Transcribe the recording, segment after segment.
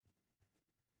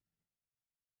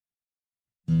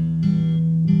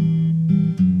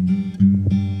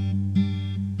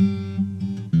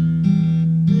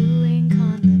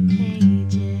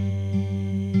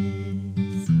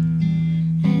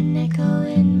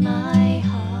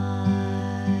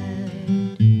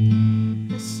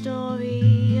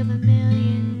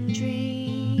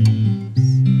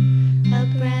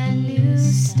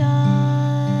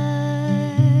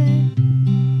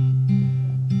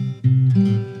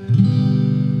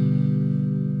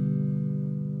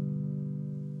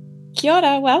Kia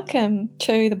ora, welcome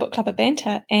to the Book Club of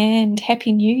Banter and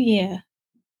Happy New Year.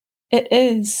 It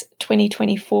is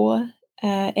 2024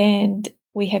 and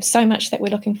we have so much that we're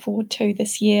looking forward to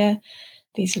this year.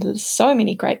 There's so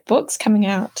many great books coming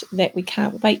out that we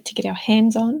can't wait to get our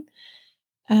hands on.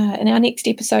 In our next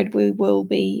episode, we will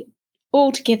be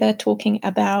all together talking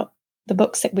about the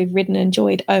books that we've read and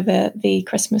enjoyed over the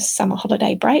Christmas summer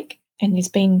holiday break, and there's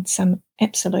been some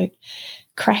absolute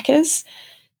crackers.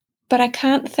 But I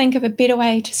can't think of a better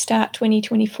way to start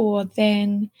 2024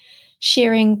 than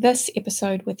sharing this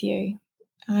episode with you.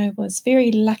 I was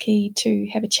very lucky to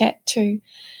have a chat to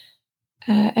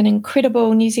an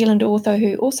incredible New Zealand author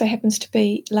who also happens to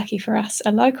be, lucky for us,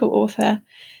 a local author.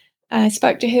 I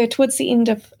spoke to her towards the end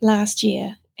of last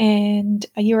year, and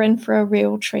you're in for a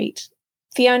real treat.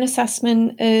 Fiona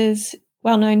Sussman is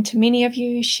well known to many of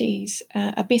you. She's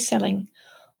a best-selling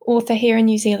author here in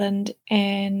New Zealand,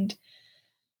 and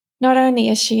not only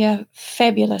is she a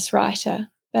fabulous writer,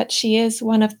 but she is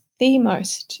one of the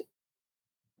most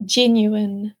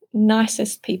genuine,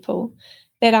 nicest people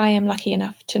that I am lucky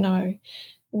enough to know.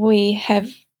 We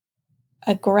have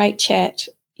a great chat.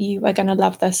 You are going to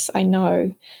love this, I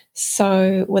know.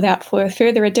 So without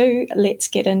further ado, let's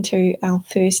get into our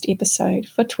first episode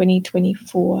for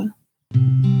 2024.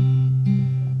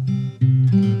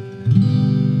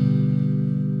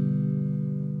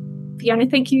 Fiona,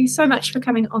 thank you so much for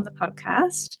coming on the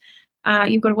podcast.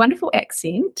 You've got a wonderful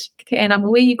accent, and I'm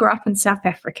aware you grew up in South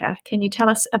Africa. Can you tell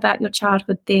us about your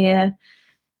childhood there?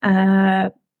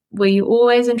 Were you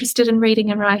always interested in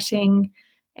reading and writing?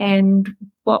 And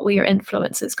what were your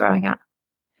influences growing up?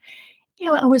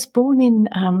 Yeah, well, I was born in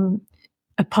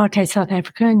apartheid South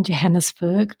Africa in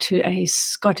Johannesburg to a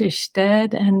Scottish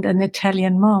dad and an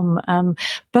Italian mom,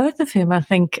 both of whom I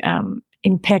think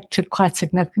impacted quite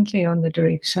significantly on the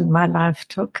direction my life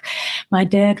took. My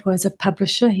dad was a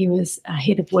publisher. He was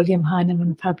head of William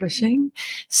Heinemann Publishing.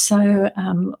 So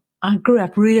I grew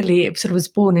up really, sort of was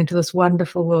born into this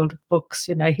wonderful world of books.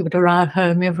 You know, he would arrive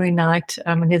home every night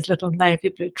in his little navy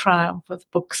blue Triumph with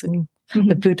books in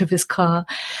the boot of his car.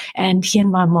 And he and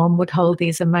my mom would hold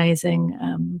these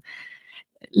amazing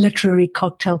literary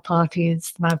cocktail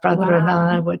parties. My brother and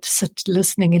I would sit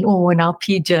listening in awe in our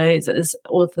PJs as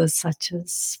authors such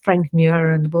as Frank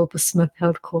Muir and Wilbur Smith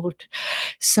held court.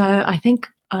 So I think,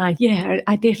 I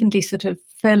definitely sort of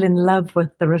fell in love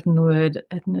with the written word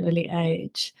at an early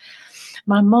age.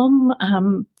 My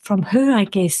mom, from her, I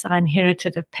guess, I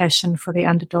inherited a passion for the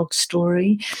underdog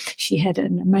story. She had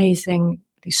an amazing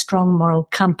strong moral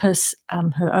compass.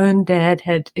 Her own dad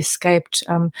had escaped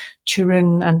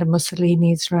Turin under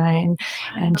Mussolini's reign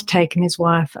and taken his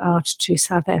wife out to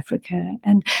South Africa.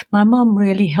 And my mom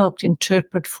really helped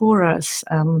interpret for us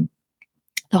the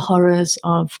horrors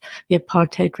of the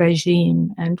apartheid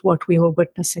regime and what we were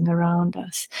witnessing around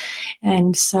us.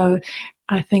 And so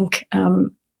I think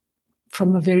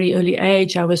from a very early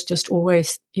age, I was just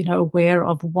always, aware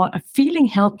of feeling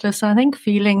helpless. I think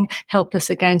feeling helpless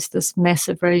against this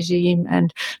massive regime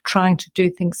and trying to do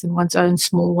things in one's own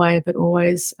small way, but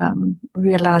always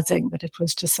realizing that it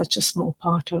was just such a small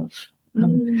part of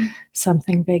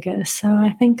something bigger. So I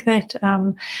think that,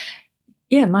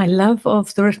 my love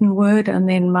of the written word and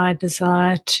then my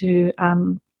desire to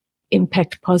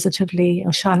impact positively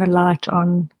or shine a light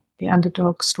on the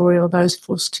underdog story or those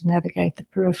forced to navigate the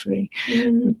periphery,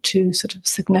 two sort of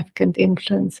significant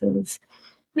influences.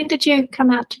 When did you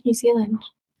come out to New Zealand?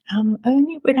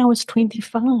 Only when I was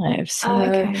 25.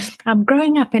 So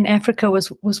growing up in Africa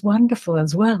was wonderful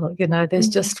as well. There's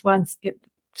just sort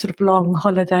of long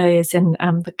holidays in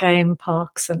the game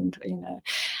parks and,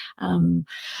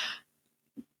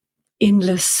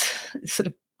 endless sort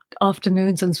of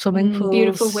afternoons and swimming pools.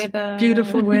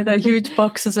 Beautiful weather, huge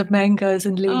boxes of mangoes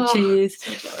and lychees.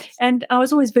 So and I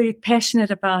was always very passionate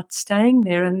about staying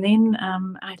there. And then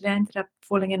I landed up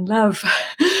falling in love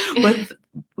with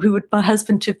my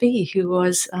husband-to-be, who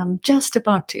was just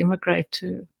about to immigrate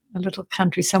to a little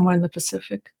country somewhere in the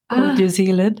Pacific called New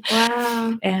Zealand.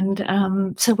 Wow.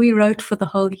 And so we wrote for the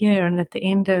whole year, and at the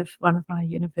end of one of my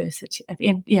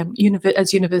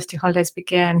as university holidays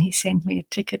began, he sent me a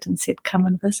ticket and said, "Come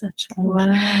and visit." And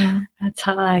wow. That's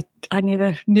how I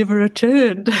never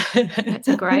returned. That's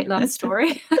a great love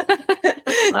story.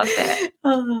 Love that.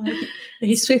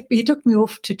 He took me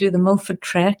off to do the Milford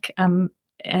track and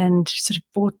sort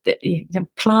of he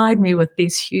plied me with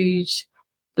these huge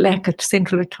black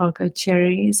Central Otago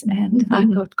cherries, and I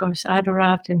thought, gosh, I'd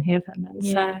arrived in heaven. And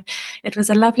so it was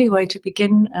a lovely way to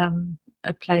begin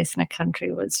a place in a country.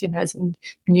 It was, as in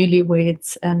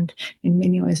newlyweds, and in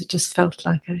many ways it just felt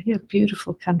like a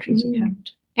beautiful country to come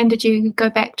to. And did you go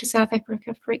back to South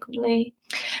Africa frequently?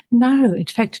 No, in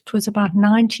fact, it was about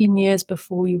 19 years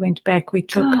before we went back. We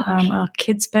took our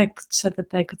kids back so that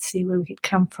they could see where we had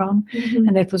come from. Mm-hmm.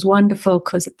 And it was wonderful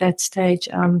because at that stage,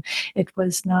 it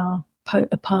was now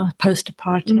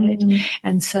post-apartheid.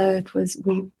 And so it was,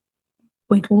 we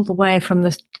went all the way from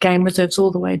the game reserves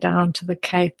all the way down to the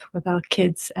Cape with our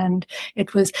kids. And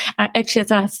it was, actually,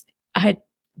 as I had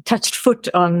touched foot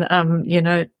on,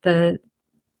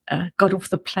 got off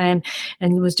the plane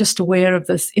and was just aware of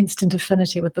this instant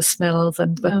affinity with the smells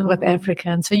and with Africa.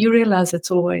 And so you realize it's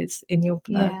always in your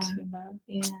blood.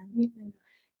 Yeah.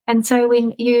 And so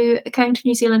when you came to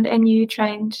New Zealand and you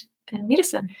trained in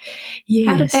medicine,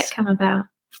 how did that come about?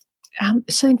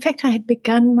 So, in fact, I had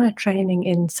begun my training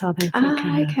in South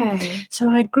Africa. Okay.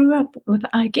 So I grew up with,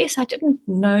 I guess I didn't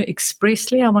know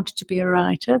expressly I wanted to be a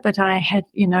writer, but I had,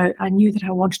 I knew that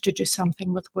I wanted to do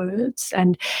something with words,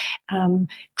 and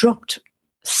dropped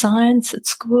science at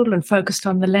school and focused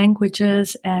on the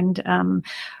languages, and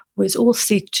was all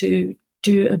set to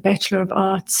do a Bachelor of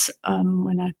Arts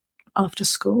after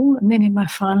school. And then in my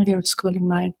final year of schooling,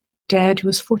 my dad, who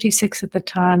was 46 at the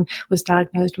time, was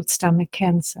diagnosed with stomach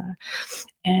cancer.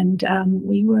 And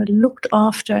we were looked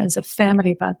after as a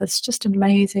family by this just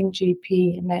amazing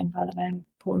GP, a man by the name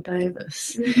of Paul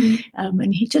Davis. Mm-hmm.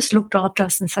 And he just looked after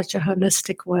us in such a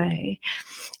holistic way.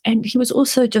 And he was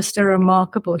also just a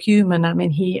remarkable human. I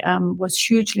mean, he was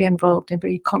hugely involved in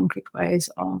very concrete ways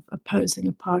of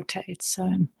opposing apartheid. So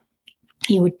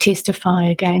he would testify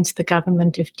against the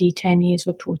government if detainees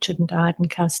were tortured and died in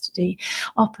custody,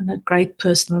 often at great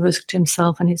personal risk to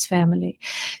himself and his family.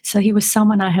 So he was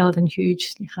someone I held in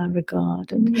hugely high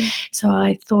regard. And so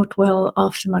I thought, well,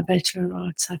 after my Bachelor of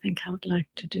Arts, I think I would like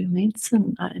to do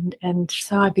medicine. And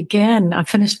so I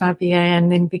finished my BA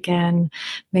and then began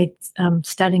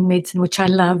studying medicine, which I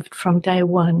loved from day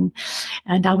one.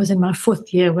 And I was in my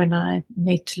 4th year when I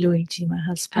met Luigi, my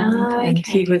husband, and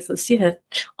he was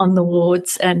on the wards,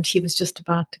 and he was just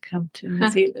about to come to New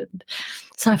Zealand.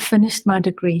 So I finished my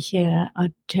degree here.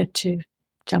 I had to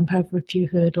jump over a few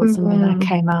hurdles, and then I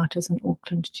came out as an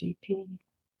Auckland GP.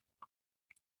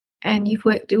 And you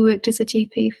worked as a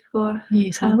GP for?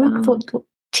 Yes, I worked for.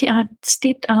 I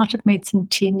stepped out of medicine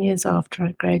 10 years after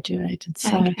I graduated.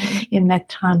 So in that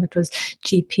time, it was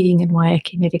GPing in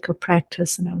Waiheke medical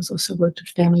practice, and I was also worked at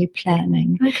family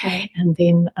planning. Okay. And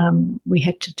then we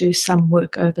had to do some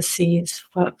work overseas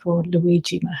for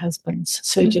Luigi, my husband's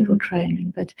surgical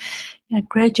training. But I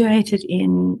graduated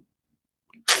in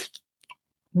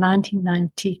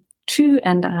 1992,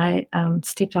 and I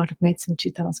stepped out of medicine in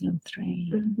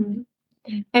 2003.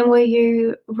 And were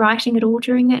you writing at all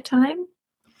during that time?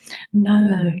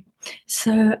 No.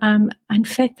 So, in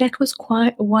fact, that was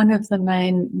quite one of the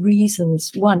main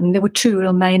reasons. There were 2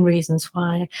 real main reasons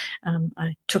why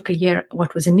I took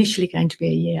what was initially going to be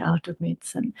a year out of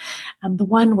medicine. The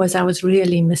one was I was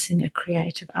really missing a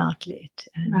creative outlet.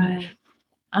 And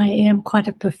I am quite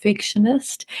a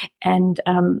perfectionist, and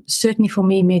certainly for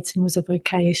me, medicine was a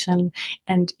vocation.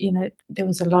 And,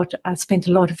 I spent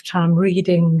a lot of time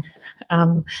reading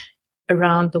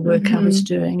around the work I was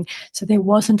doing. So there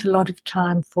wasn't a lot of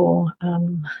time for,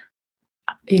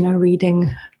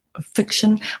 reading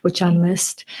fiction, which I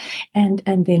missed, and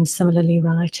then similarly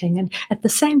writing. And at the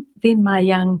same, then my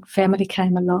young family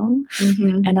came along,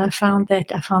 and I found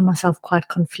myself quite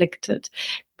conflicted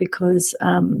because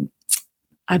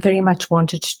I very much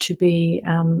wanted to be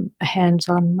a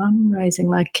hands-on mum, raising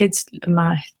my kids.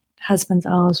 My husband's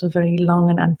hours were very long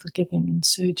and unforgiving in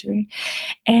surgery,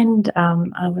 and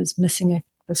I was missing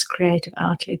this creative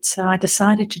outlet. So I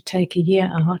decided to take a year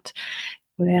out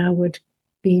where I would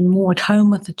be more at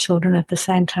home with the children, at the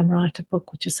same time write a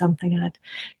book, which is something I'd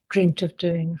dreamt of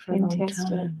doing for a long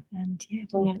time. And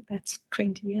that's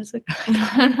 20 years ago.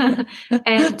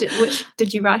 And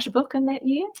did you write a book in that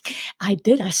year? I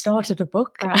did. I started a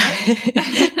book.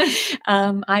 Right.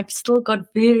 I've still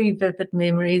got very vivid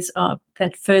memories of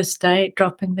that first day,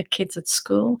 dropping the kids at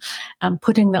school,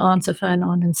 putting the answer phone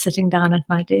on and sitting down at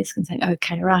my desk and saying,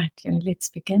 okay, right, let's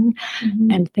begin.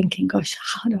 And thinking, gosh,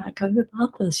 how do I go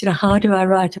about this? How do I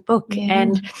write a book?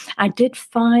 And I did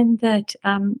find that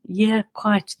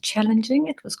quite challenging.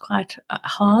 It was quite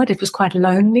hard. It was quite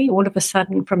lonely. All of a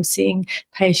sudden, from seeing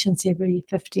patients every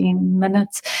 15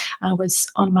 minutes, I was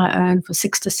on my own for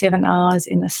 6 to 7 hours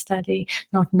in a study,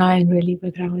 not knowing really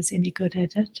whether I was any good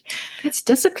at it. It's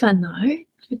discipline, though.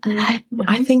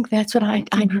 I think that's what I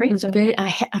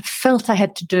felt I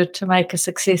had to do it to make a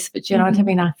success. But you know what I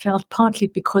mean? I felt partly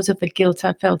because of the guilt,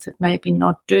 I felt that maybe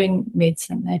not doing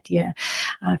medicine that year,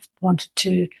 I wanted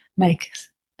to make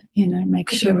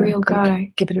sure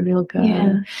give it a real go.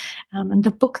 Yeah. And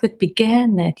the book that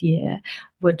began that year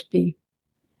would be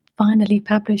finally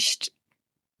published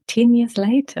 10 years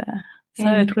later. So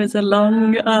it was a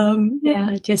long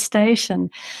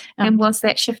gestation. And was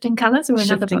that Shifting Colours or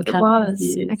another book? It was.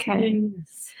 Yes, okay.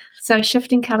 Yes. So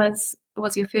Shifting Colours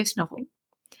was your first novel.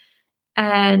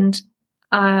 And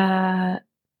I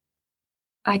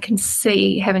can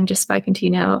see, having just spoken to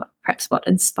you now, perhaps what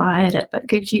inspired it. But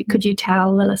could you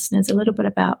tell the listeners a little bit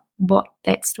about what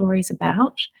that story is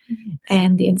about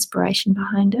and the inspiration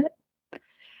behind it?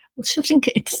 Well, Shifting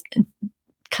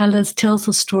Colours tells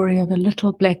the story of a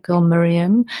little black girl,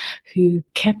 Miriam, who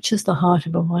captures the heart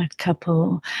of a white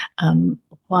couple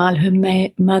while her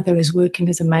mother is working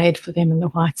as a maid for them in the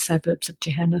white suburbs of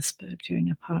Johannesburg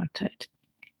during apartheid.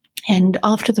 And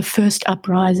after the first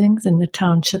uprisings in the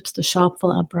townships, the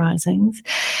Sharpeville uprisings,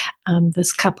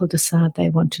 this couple decide they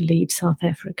want to leave South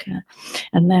Africa.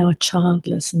 And they are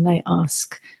childless, and they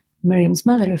ask Miriam's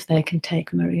mother if they can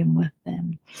take Miriam with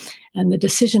them. And the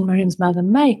decision Miriam's mother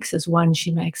makes is one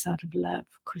she makes out of love,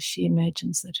 because she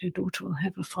imagines that her daughter will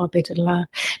have a far better life.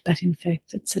 But in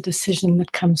fact, it's a decision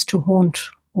that comes to haunt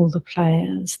all the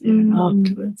players there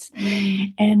afterwards.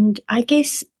 And I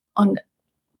guess on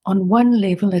one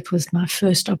level, it was my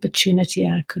first opportunity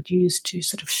I could use to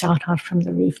sort of shout out from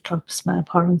the rooftops my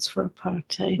abhorrence for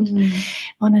apartheid.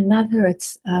 On another,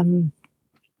 it's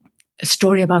a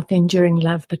story about the enduring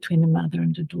love between a mother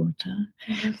and a daughter.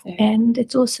 And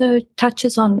it also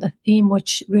touches on a theme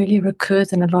which really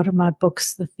recurs in a lot of my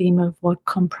books, the theme of what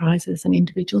comprises an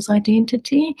individual's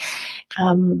identity.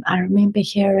 I remember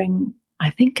hearing,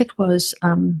 I think it was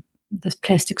the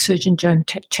plastic surgeon Joan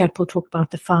Chappell talk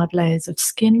about the 5 layers of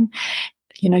skin.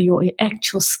 You know, your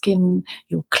actual skin,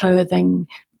 your clothing,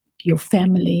 your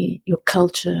family, your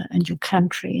culture, and your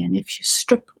country. And if you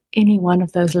strip any one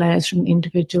of those layers from the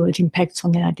individual, it impacts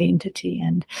on their identity.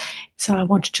 And so I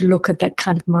wanted to look at that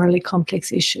kind of morally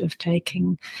complex issue of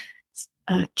taking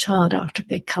a child out of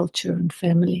their culture and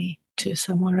family to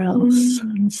somewhere else.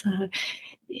 And so,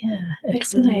 yeah.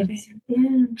 Fascinating.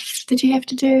 Yeah. Did you have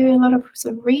to do a lot of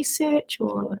sort of research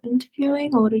or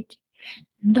interviewing, or did you?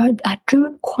 No, I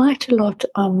drew quite a lot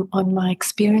on my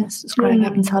experiences growing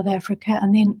up in South Africa,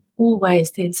 and then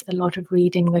always there's a lot of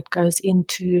reading that goes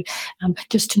into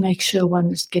just to make sure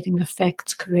one is getting the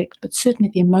facts correct. But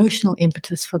certainly the emotional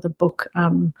impetus for the book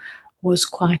was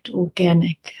quite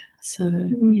organic. So,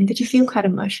 did you feel quite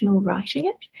emotional writing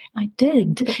it? I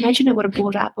did. I imagine it would have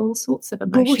brought up all sorts of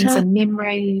emotions and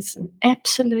memories.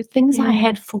 Absolute things I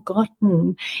had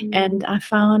forgotten. And I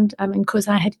found, because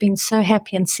I had been so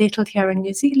happy and settled here in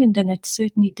New Zealand, and it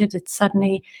certainly did. It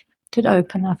suddenly did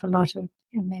open up a lot of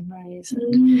memories.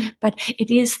 But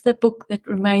it is the book that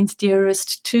remains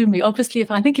dearest to me. Obviously, if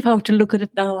I were to look at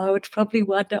it now, I would probably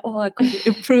wonder, I could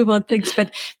improve on things.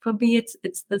 But for me, it's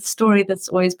the story that's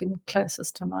always been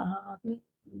closest to my heart.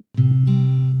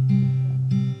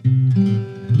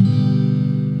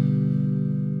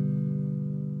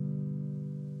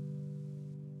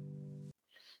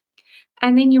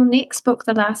 And then your next book,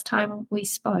 the last time we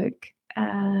spoke,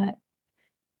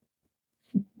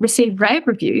 received rave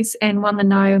reviews and won the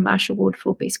Naomi Marshall Award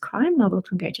for Best Crime Novel.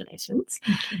 Congratulations.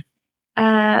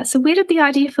 So where did the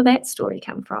idea for that story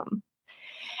come from?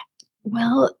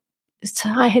 Well, so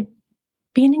I had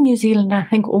been in New Zealand, I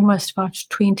think, almost about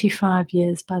 25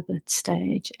 years by that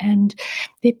stage. And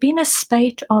there'd been a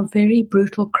spate of very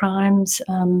brutal crimes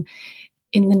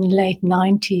in the late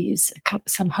 90s,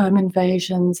 some home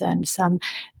invasions and some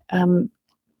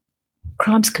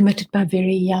crimes committed by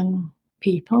very young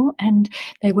people. And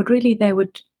they would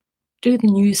do the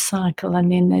news cycle,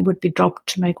 and then they would be dropped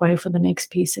to make way for the next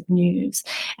piece of news.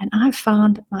 And I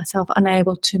found myself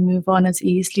unable to move on as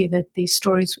easily, that these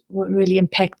stories were really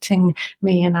impacting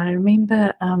me. And I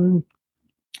remember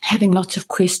having lots of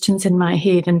questions in my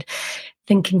head and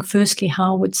thinking, firstly,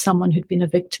 how would someone who'd been a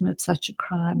victim of such a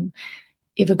crime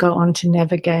ever go on to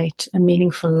navigate a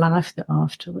meaningful life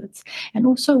afterwards? And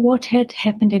also, what had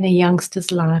happened in a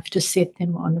youngster's life to set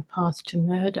them on a path to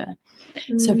murder?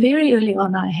 So very early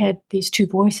on, I had these 2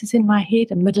 voices in my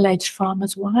head, a middle-aged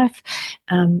farmer's wife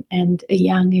and a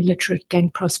young illiterate gang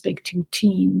prospecting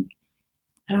teen.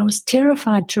 And I was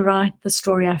terrified to write the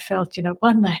story. I felt,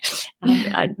 one that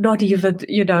I'm not even,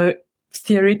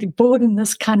 theoretically born in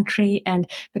this country.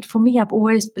 But for me, I've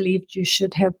always believed you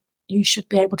should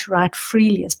be able to write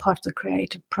freely as part of the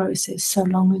creative process, so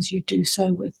long as you do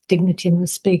so with dignity and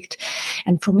respect.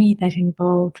 And for me, that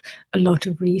involved a lot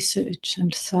of research.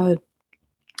 And so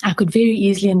I could very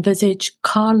easily envisage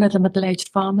Carla, the middle-aged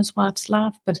farmer's wife's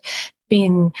life, but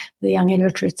being the young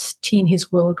illiterate's teen,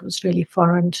 his world was really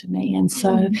foreign to me. And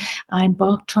so I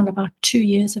embarked on about 2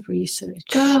 years of research.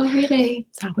 Oh, really?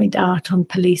 So I went out on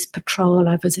police patrol.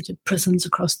 I visited prisons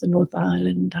across the North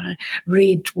Island. I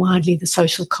read widely the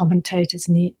social commentators,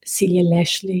 Celia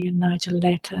Lashley and Nigel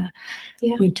Latter.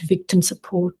 Yeah. Went to victim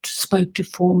support, spoke to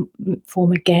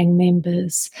former gang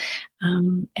members.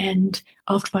 And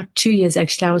after about 2 years,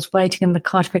 actually, I was waiting in the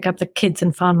car to pick up the kids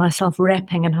and found myself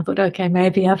rapping. And I thought, okay,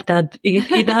 maybe I've done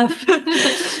enough.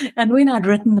 And when I'd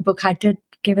written the book, I did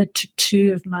give it to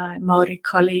two of my Maori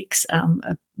colleagues,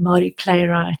 a Maori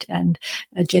playwright and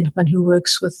a gentleman who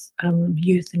works with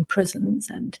youth in prisons.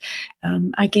 And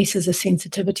I guess as a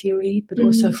sensitivity read, but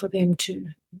also for them to,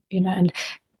 and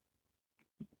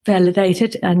validate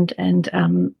it.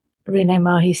 And Renee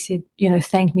Mahi said,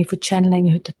 thank me for channeling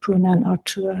her to Puna and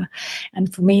Aotua.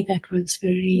 And for me, that was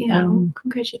very...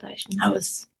 congratulations. I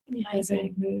was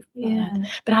very moved. Yeah.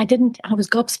 But I was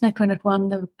gobsmacked when it won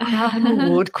the crime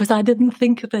award because I didn't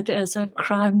think of it as a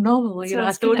crime novel. So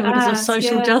I thought of it as a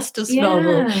social justice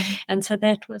novel. And so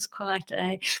that was quite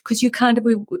because you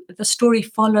the story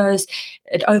follows,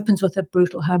 it opens with a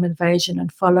brutal home invasion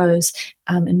and follows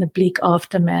in the bleak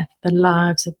aftermath the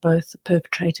lives of both the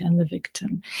perpetrator and the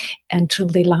victim until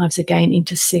their lives again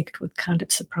intersect with kind of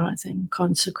surprising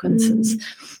consequences.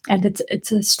 And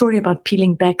it's a story about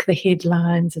peeling back the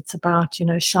headlines. It's about,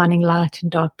 shining light in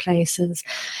dark places.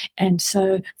 And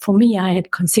so for me, I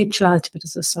had conceptualized it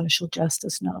as a social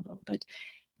justice novel. But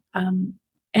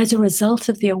as a result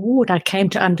of the award, I came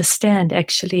to understand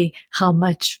actually how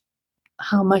much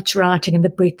writing and the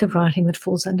breadth of writing that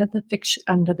falls under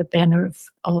the banner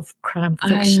of crime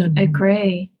fiction. I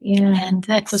agree. Yeah. And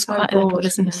that was so quite broad,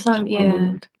 isn't it? So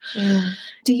broad. Yeah.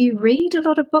 Do you read a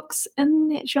lot of books in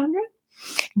that genre?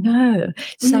 No.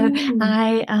 So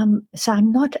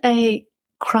I'm not a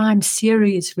crime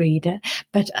series reader,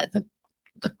 but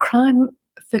the crime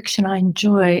fiction I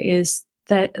enjoy is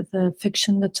the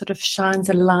fiction that sort of shines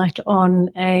a light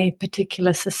on a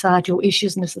particular society or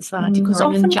issues in a society, because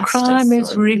often crime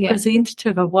is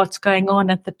representative of what's going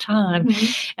on at the time.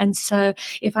 And so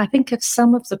if I think of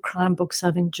some of the crime books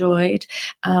I've enjoyed,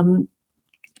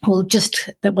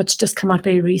 what's just come out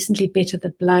very recently, Better the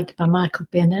Blood by Michael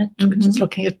Bennett, which is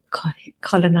looking at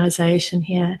colonization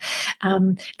here.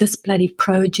 This Bloody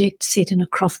Project set in a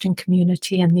crofting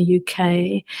community in the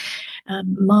UK.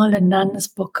 Marla Nunn's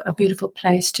book, A Beautiful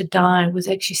Place to Die, was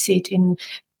actually set in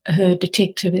her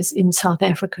detective is in South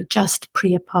Africa just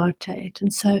pre-apartheid.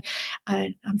 And so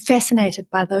I'm fascinated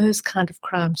by those kind of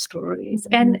crime stories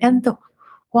and the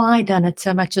why done it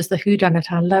so much as the who done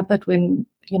it. I love it when,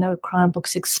 crime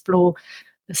books explore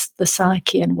the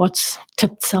psyche and what's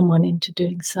tipped someone into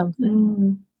doing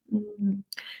something.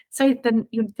 So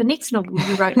the next novel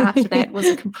you wrote after that was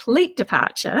a complete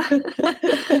departure,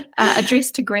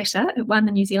 Addressed to Greta. It won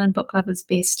the New Zealand Book Lovers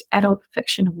Best Adult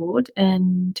Fiction Award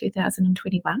in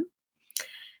 2021.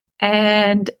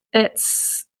 And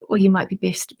you might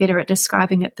be better at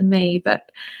describing it than me,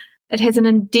 but it has an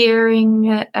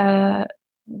endearing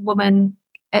woman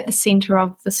at the centre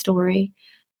of the story.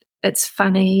 It's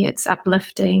funny, it's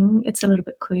uplifting, it's a little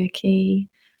bit quirky.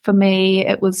 For me,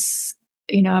 it was,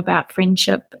 about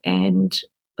friendship and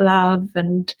love,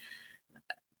 and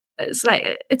it's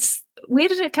like, where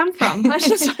did it come from? I was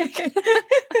just like,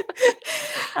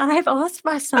 I have asked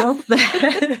myself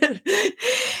that.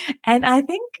 And I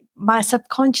think my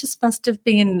subconscious must have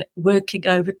been working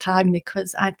overtime,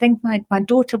 because I think my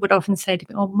daughter would often say to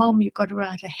me, "Oh, Mom, you've got to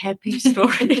write a happy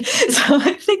story." So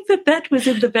I think that was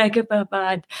in the back of my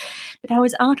mind. But I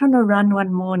was out on a run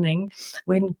one morning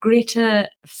when Greta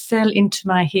fell into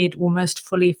my head, almost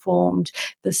fully formed,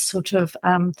 this sort of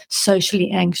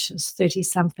socially anxious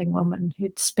 30-something woman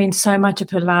who'd spent so much of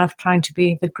her life trying to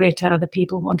be the Greta other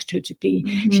people wanted her to be.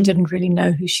 She didn't really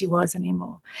know who she was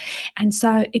anymore. And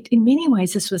so in many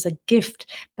ways, this was a gift.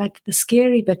 But the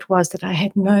scary bit was that I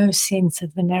had no sense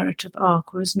of the narrative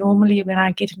arc, whereas normally when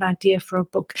I get an idea for a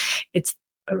book, it's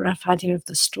a rough idea of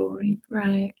the story.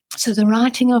 Right. So the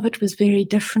writing of it was very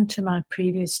different to my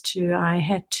previous two. I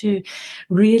had to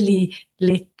really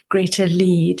let Greta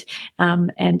lead,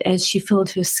 and as she filled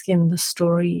her skin, the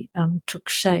story took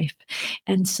shape.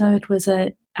 And so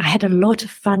I had a lot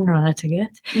of fun writing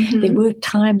it. There were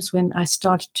times when I'd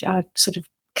sort of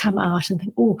come out and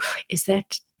think, oh, is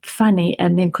that funny?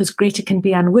 And then, because Greta can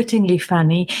be unwittingly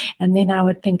funny, and then I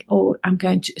would think, oh,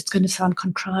 it's going to sound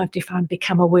contrived if I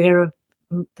become aware of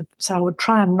so I would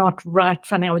try and not write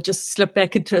funny. I would just slip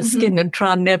back into a skin and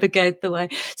try and navigate the way.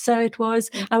 So it was,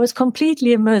 I was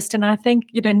completely immersed. And I think,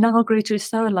 now Greta is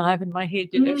so alive in my head.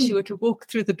 If she were to walk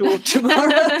through the door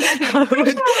tomorrow, I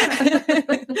would.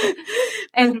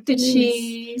 And did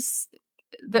she...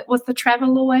 was the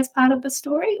travel always part of the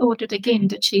story, or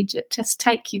did she just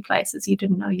take you places you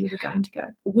didn't know you were going to go?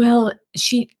 Well,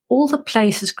 all the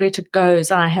places Greta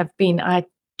goes, I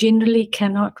generally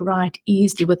cannot write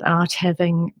easily without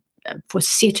having, for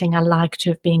setting, I like to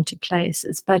have been to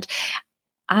places, but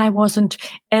I wasn't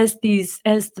as the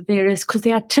various, because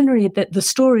the itinerary, that the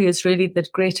story is really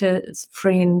that Greta's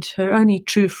friend, her only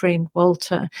true friend,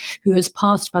 Walter, who has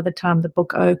passed by the time the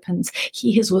book opens,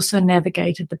 he has also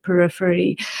navigated the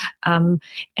periphery and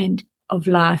of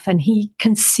life, and he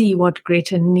can see what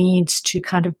Greta needs to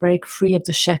kind of break free of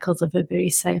the shackles of a very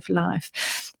safe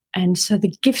life. And so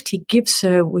the gift he gives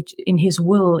her, which in his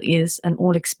will is an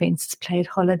all-expenses-paid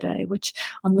holiday, which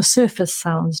on the surface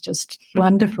sounds just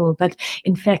wonderful. But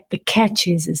in fact, the catch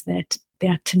is that the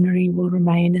itinerary will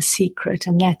remain a secret,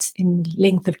 and that's in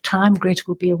length of time Greta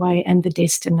will be away and the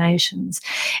destinations.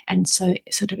 And so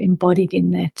sort of embodied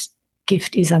in that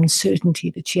gift is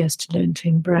uncertainty that she has to learn to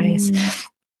embrace.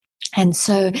 And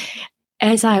so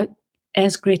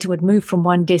as Greta would move from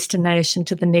one destination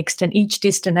to the next, and each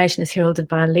destination is heralded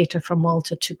by a letter from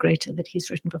Walter to Greta that he's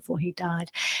written before he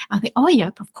died, I think, oh, yeah,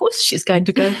 of course she's going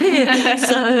to go there.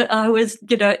 So I was,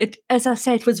 as I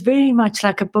say, it was very much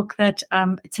like a book that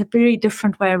it's a very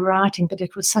different way of writing, but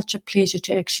it was such a pleasure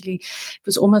to actually, it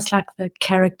was almost like the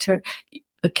character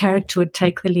would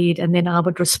take the lead and then I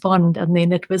would respond, and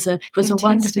then it was a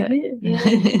wonderful. Yeah.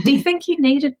 Do you think you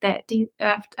needed that?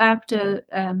 After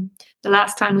the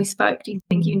last time we spoke, do you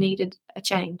think you needed a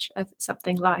change of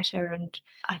something lighter? And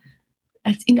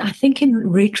I think in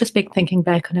retrospect, thinking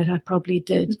back on it, I probably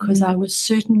did, because I was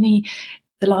certainly,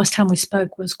 the last time we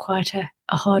spoke was quite a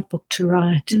hard book to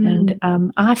write, and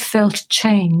I felt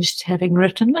changed having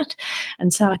written it,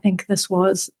 and so I think this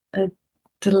was a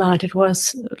delight. It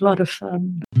was a lot of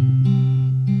fun.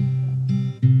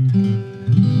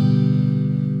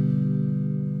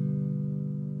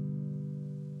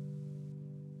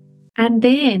 And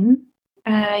then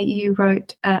you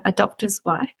wrote A Doctor's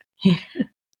Wife,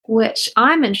 which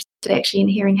I'm interested actually in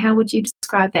hearing. How would you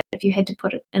describe that if you had to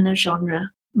put it in a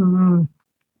genre?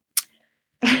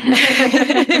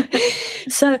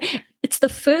 So it's the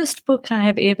first book I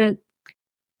have ever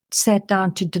sat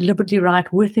down to deliberately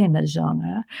write within a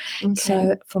genre. Okay.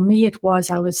 So for me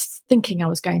I was thinking I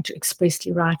was going to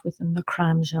expressly write within the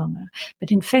crime genre,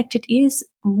 but in fact it's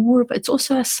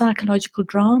also a psychological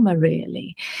drama,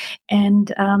 really.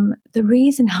 And the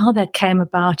reason how that came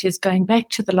about is going back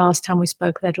to the last time we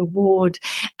spoke, that award.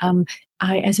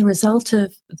 As a result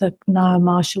of the Niall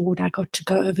Marsh Award, I got to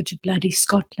go over to Bloody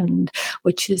Scotland,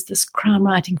 which is this crime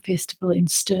writing festival in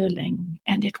Stirling.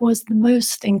 And it was the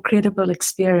most incredible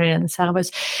experience. I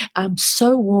was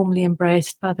so warmly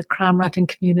embraced by the crime writing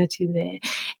community there.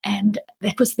 And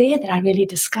it was there that I really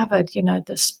discovered,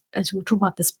 this, as we were talking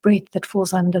about, this breadth that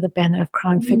falls under the banner of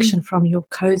crime fiction, from your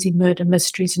cozy murder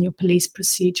mysteries and your police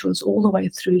procedurals all the way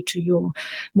through to your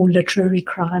more literary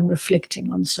crime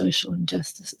reflecting on social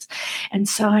injustices. And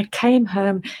so I came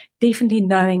home definitely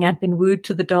knowing I'd been wooed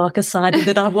to the darker side and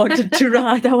that I wanted to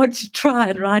write. I wanted to try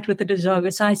and write with a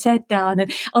genre. So I sat down,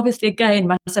 and obviously, again,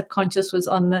 my subconscious was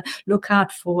on the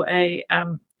lookout for a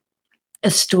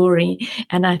story.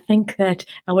 And I think that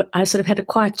I sort of had a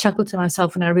quiet chuckle to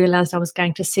myself when I realized I was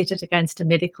going to set it against a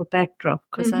medical backdrop,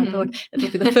 because I thought it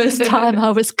would be the first time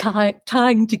I was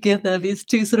tying together these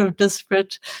two sort of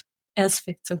disparate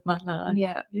aspects of my life.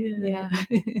 Yeah.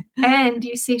 And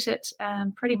you set it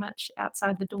pretty much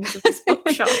outside the doors of this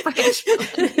bookshop.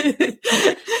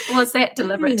 Was that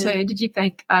deliberate too? Did you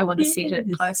think, I want to set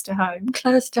it close to home?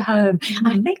 Close to home.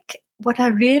 I think what I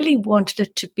really wanted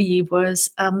it to be was,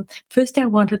 first I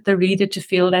wanted the reader to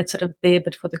feel that sort of there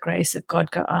but for the grace of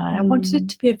God go I. I wanted it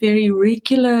to be a very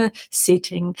regular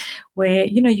setting where,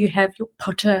 you have your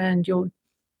potter and your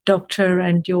doctor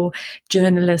and your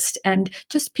journalist and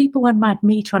just people one might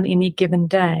meet on any given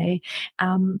day.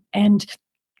 And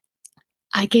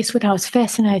I guess what I was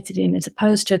fascinated in, as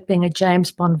opposed to it being a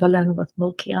James Bond villain with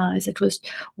milky eyes, it was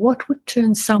what would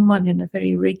turn someone in a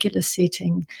very regular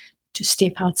setting to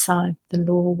step outside the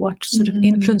law, what sort of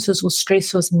influences or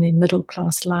stressors in their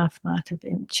middle-class life might have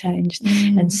been changed.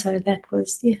 And so that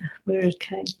was, where it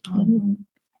came from.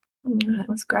 That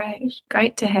was great.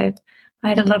 Great to have. I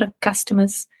had a lot of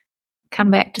customers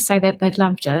come back to say that they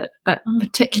loved it, but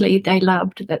particularly they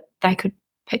loved that they could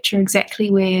picture exactly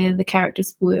where the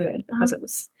characters were, because it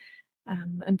was,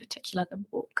 in particular, the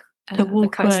book. The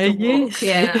walkway, coastal walk. yes.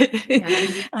 Yeah.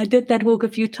 I did that walk a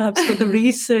few times for the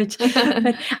research.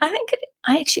 But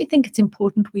I actually think it's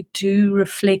important we do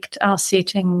reflect our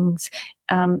settings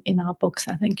in our books.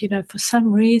 I think, for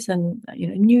some reason,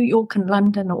 New York and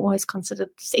London are always considered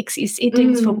sexy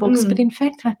settings for books. But in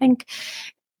fact, I think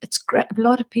it's great. A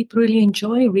lot of people really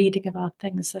enjoy reading about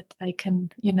things that they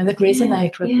can, that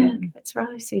resonate with them. That's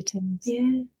right. Settings.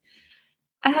 Yeah.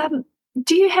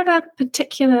 Do you have a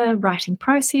particular writing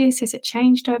process? Has it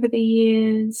changed over the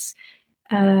years?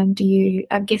 Do you,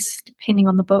 I guess, depending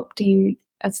on the book,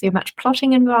 is there much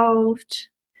plotting involved?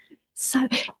 So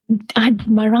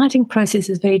my writing process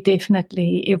is very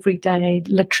definitely every day,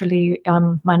 literally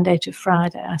Monday to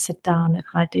Friday. I sit down at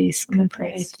my desk at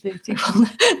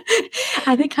 8:30.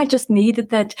 I think I just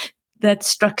needed that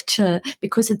structure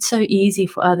because it's so easy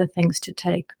for other things to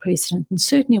take precedent. And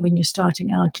certainly when you're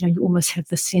starting out, you almost have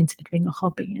the sense of it being a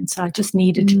hobby. And so I just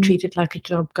needed to treat it like a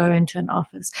job, go into an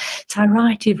office. So I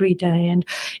write every day. And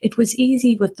it was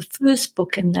easy with the first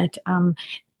book in that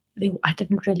I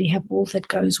didn't really have all that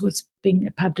goes with being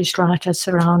a published writer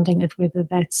surrounding it, whether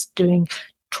that's doing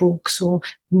talks or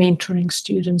mentoring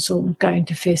students or going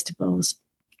to festivals.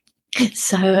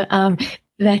 So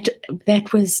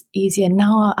that was easier.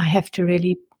 Now I have to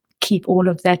really keep all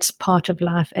of that part of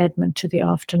life admin to the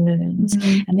afternoons.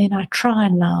 And then I try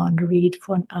now and read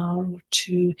for an hour or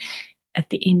two at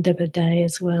the end of the day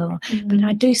as well. But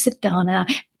I do sit down and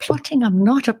plotting. I'm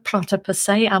not a plotter per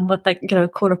se. I'm what they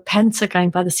call a pantser, going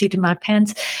by the seat of my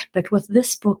pants. But with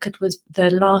this book, it was the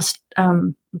last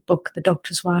book, The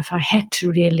Doctor's Wife. I had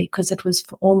to really, because it was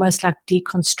almost like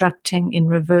deconstructing in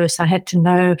reverse. I had to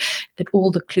know that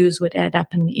all the clues would add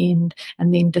up in the end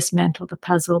and then dismantle the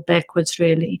puzzle backwards,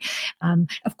 really.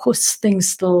 Of course, things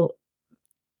still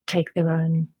take their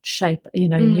own shape. You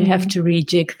have to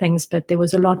rejig things, but there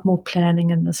was a lot more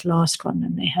planning in this last one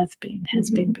than there has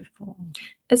been before.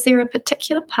 Is there a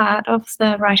particular part of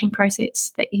the writing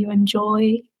process that you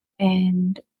enjoy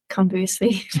and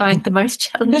conversely find the most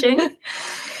challenging?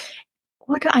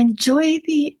 What I enjoy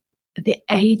the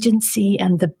agency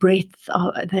and the breadth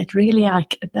of that. Really,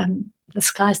 the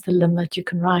sky's the limit. You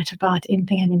can write about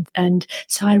anything, and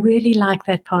so I really like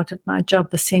that part of my job,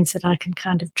 the sense that I can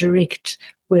kind of direct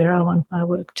where I want my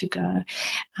work to go.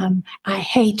 I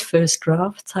hate first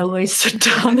drafts. I always sit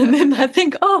down and then I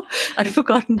think, I'd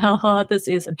forgotten how hard this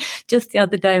is. And just the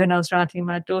other day when I was writing,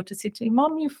 my daughter said to me,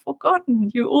 "Mom, you've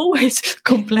forgotten. You always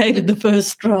complain in the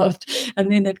first draft."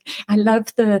 And then I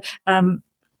love the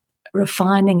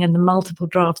refining and the multiple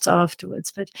drafts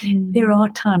afterwards. But there are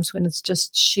times when it's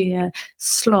just sheer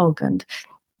slog, and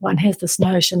one has this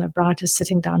notion of writers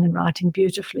sitting down and writing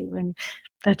beautifully when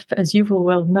that, as you will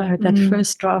well know, that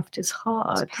first draft is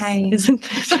hard, isn't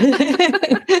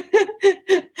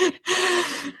it?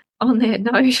 On that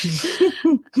note,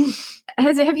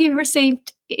 have you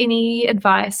received any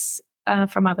advice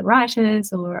from other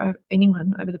writers or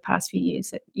anyone over the past few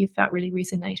years that you felt really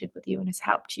resonated with you and has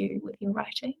helped you with your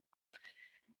writing?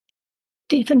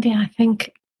 Definitely, I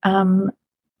think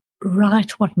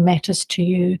write what matters to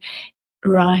you.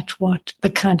 Write what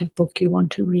the kind of book you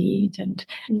want to read, and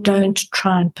don't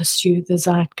try and pursue the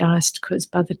zeitgeist, because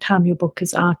by the time your book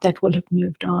is out, that will have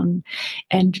moved on.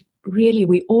 And really,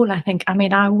 we all, I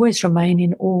always remain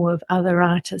in awe of other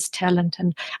writers' talent,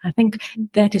 and I think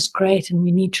that is great, and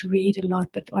we need to read a lot,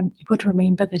 but you've got to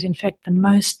remember that, in fact, the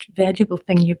most valuable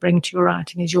thing you bring to your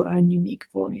writing is your own unique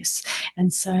voice,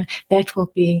 and so that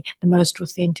will be the most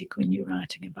authentic when you're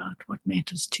writing about what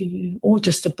matters to you, or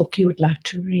just a book you would like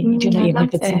to read, even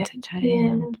if it's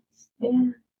entertaining. Yeah.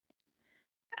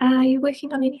 Are you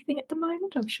working on anything at the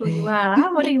moment? I'm sure you are.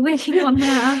 What are you working on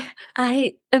now?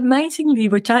 Amazingly,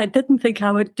 which I didn't think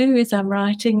I would do, is I'm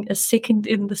writing a second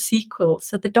in the sequel.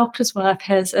 So The Doctor's Wife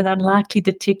has an unlikely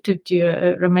detective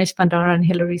duo, Ramesh Bandara and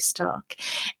Hilary Stark.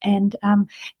 And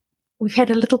we've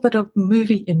had a little bit of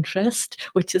movie interest,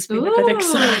 which has been a bit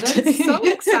exciting. That's so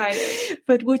exciting.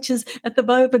 But which is, at the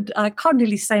moment, I can't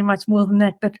really say much more than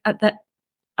that, but that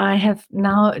I have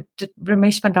now,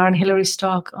 Ramesh Bandara and Hilary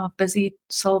Stark are busy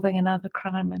solving another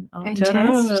crime. And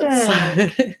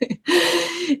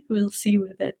we'll see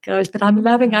where that goes. But I'm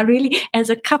loving, I really,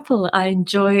 as a couple, I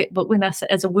enjoy, but when I say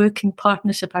as a working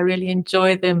partnership, I really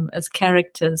enjoy them as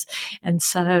characters. And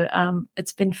so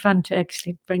it's been fun to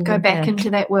actually go back into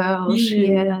that world.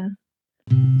 Yeah.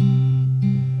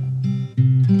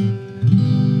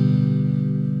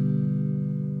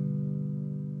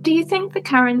 Do you think the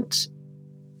current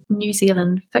New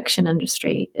Zealand fiction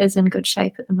industry is in good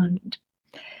shape at the moment?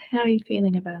 How are you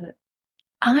feeling about it?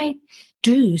 I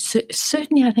do. So,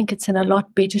 certainly, I think it's in a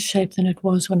lot better shape than it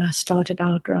was when I started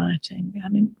out writing. I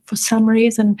mean, for some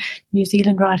reason, New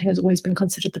Zealand writing has always been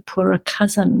considered the poorer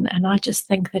cousin, and I just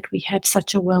think that we had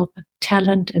such a wealth of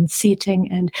talent and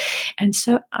setting, and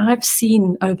so I've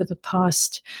seen over the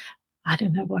past, I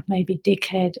don't know what, maybe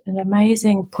decade, an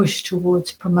amazing push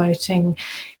towards promoting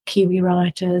Kiwi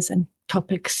writers and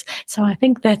topics. So I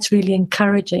think that's really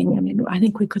encouraging. I mean, I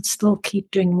think we could still keep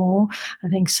doing more. I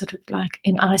think sort of like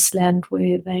in Iceland,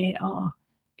 where they are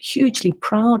hugely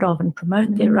proud of and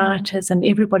promote their writers, and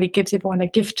everybody gives everyone a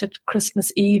gift at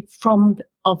Christmas Eve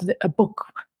a book,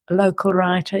 a local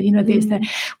writer. There's that.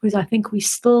 Whereas I think we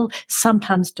still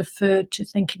sometimes defer to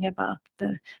thinking about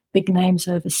the big names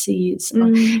overseas.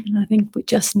 And I think we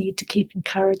just need to keep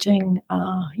encouraging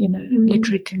our,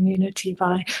 literary community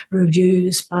by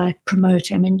reviews, by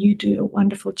promoting. I mean, you do a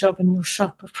wonderful job in your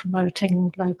shop of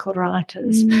promoting local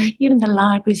writers. Even the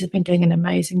libraries have been doing an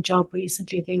amazing job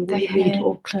recently. They read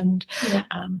Auckland. Yeah.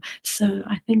 So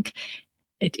I think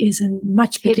it is in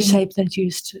much better shape than it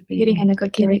used to be. Heading in a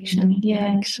good direction.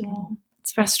 Yeah. It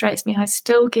frustrates me. I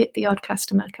still get the odd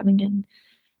customer coming in,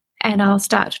 and I'll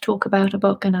start to talk about a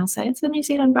book, and I'll say, it's a New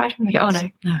Zealand writer. And I go,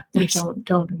 no, we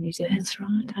don't New Zealand. That's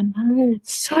right. I know.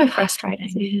 It's so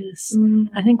frustrating. It is.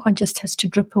 I think one just has to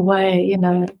drip away,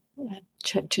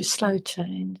 to slow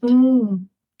change.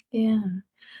 Yeah.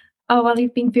 Oh, well,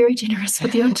 you've been very generous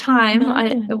with your time.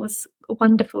 It was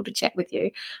wonderful to chat with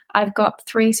you. I've got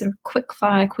 3 sort of quick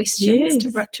fire questions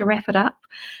to wrap it up.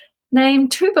 Name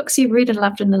 2 books you've read and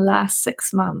loved in the last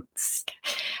 6 months.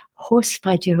 Horse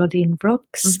by Geraldine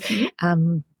Brooks,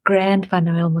 Grand by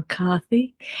Noel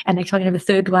McCarthy, and actually I have a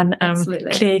third one,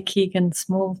 Claire Keegan,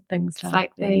 Small Things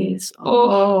Like These.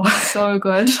 Oh, so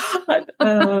good.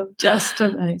 Just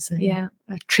amazing. Yeah.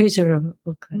 A treasure of a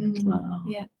book. Wow.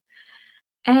 Yeah.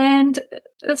 And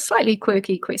a slightly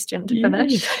quirky question to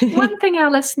finish. One thing our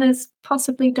listeners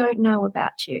possibly don't know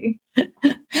about you.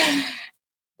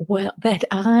 Well, that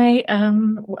I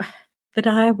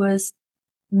was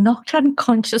knocked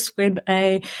unconscious when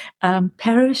a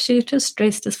parachutist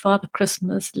dressed as Father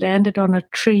Christmas landed on a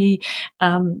tree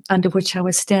under which I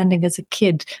was standing as a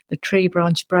kid. The tree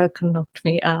branch broke and knocked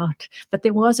me out. But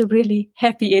there was a really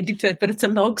happy ending to it, but it's a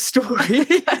long story.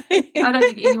 I don't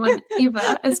think anyone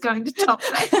ever is going to top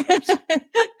that.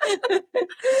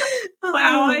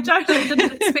 Wow, I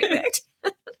didn't expect that.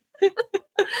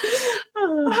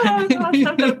 Oh gosh,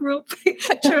 I've got a real big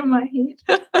picture in my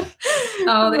head.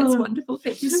 Oh, that's wonderful.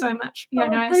 Thank you so much,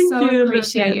 Fiona. I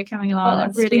appreciate you coming along. I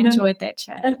really enjoyed that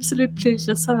chat. Absolute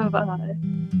pleasure. So have I.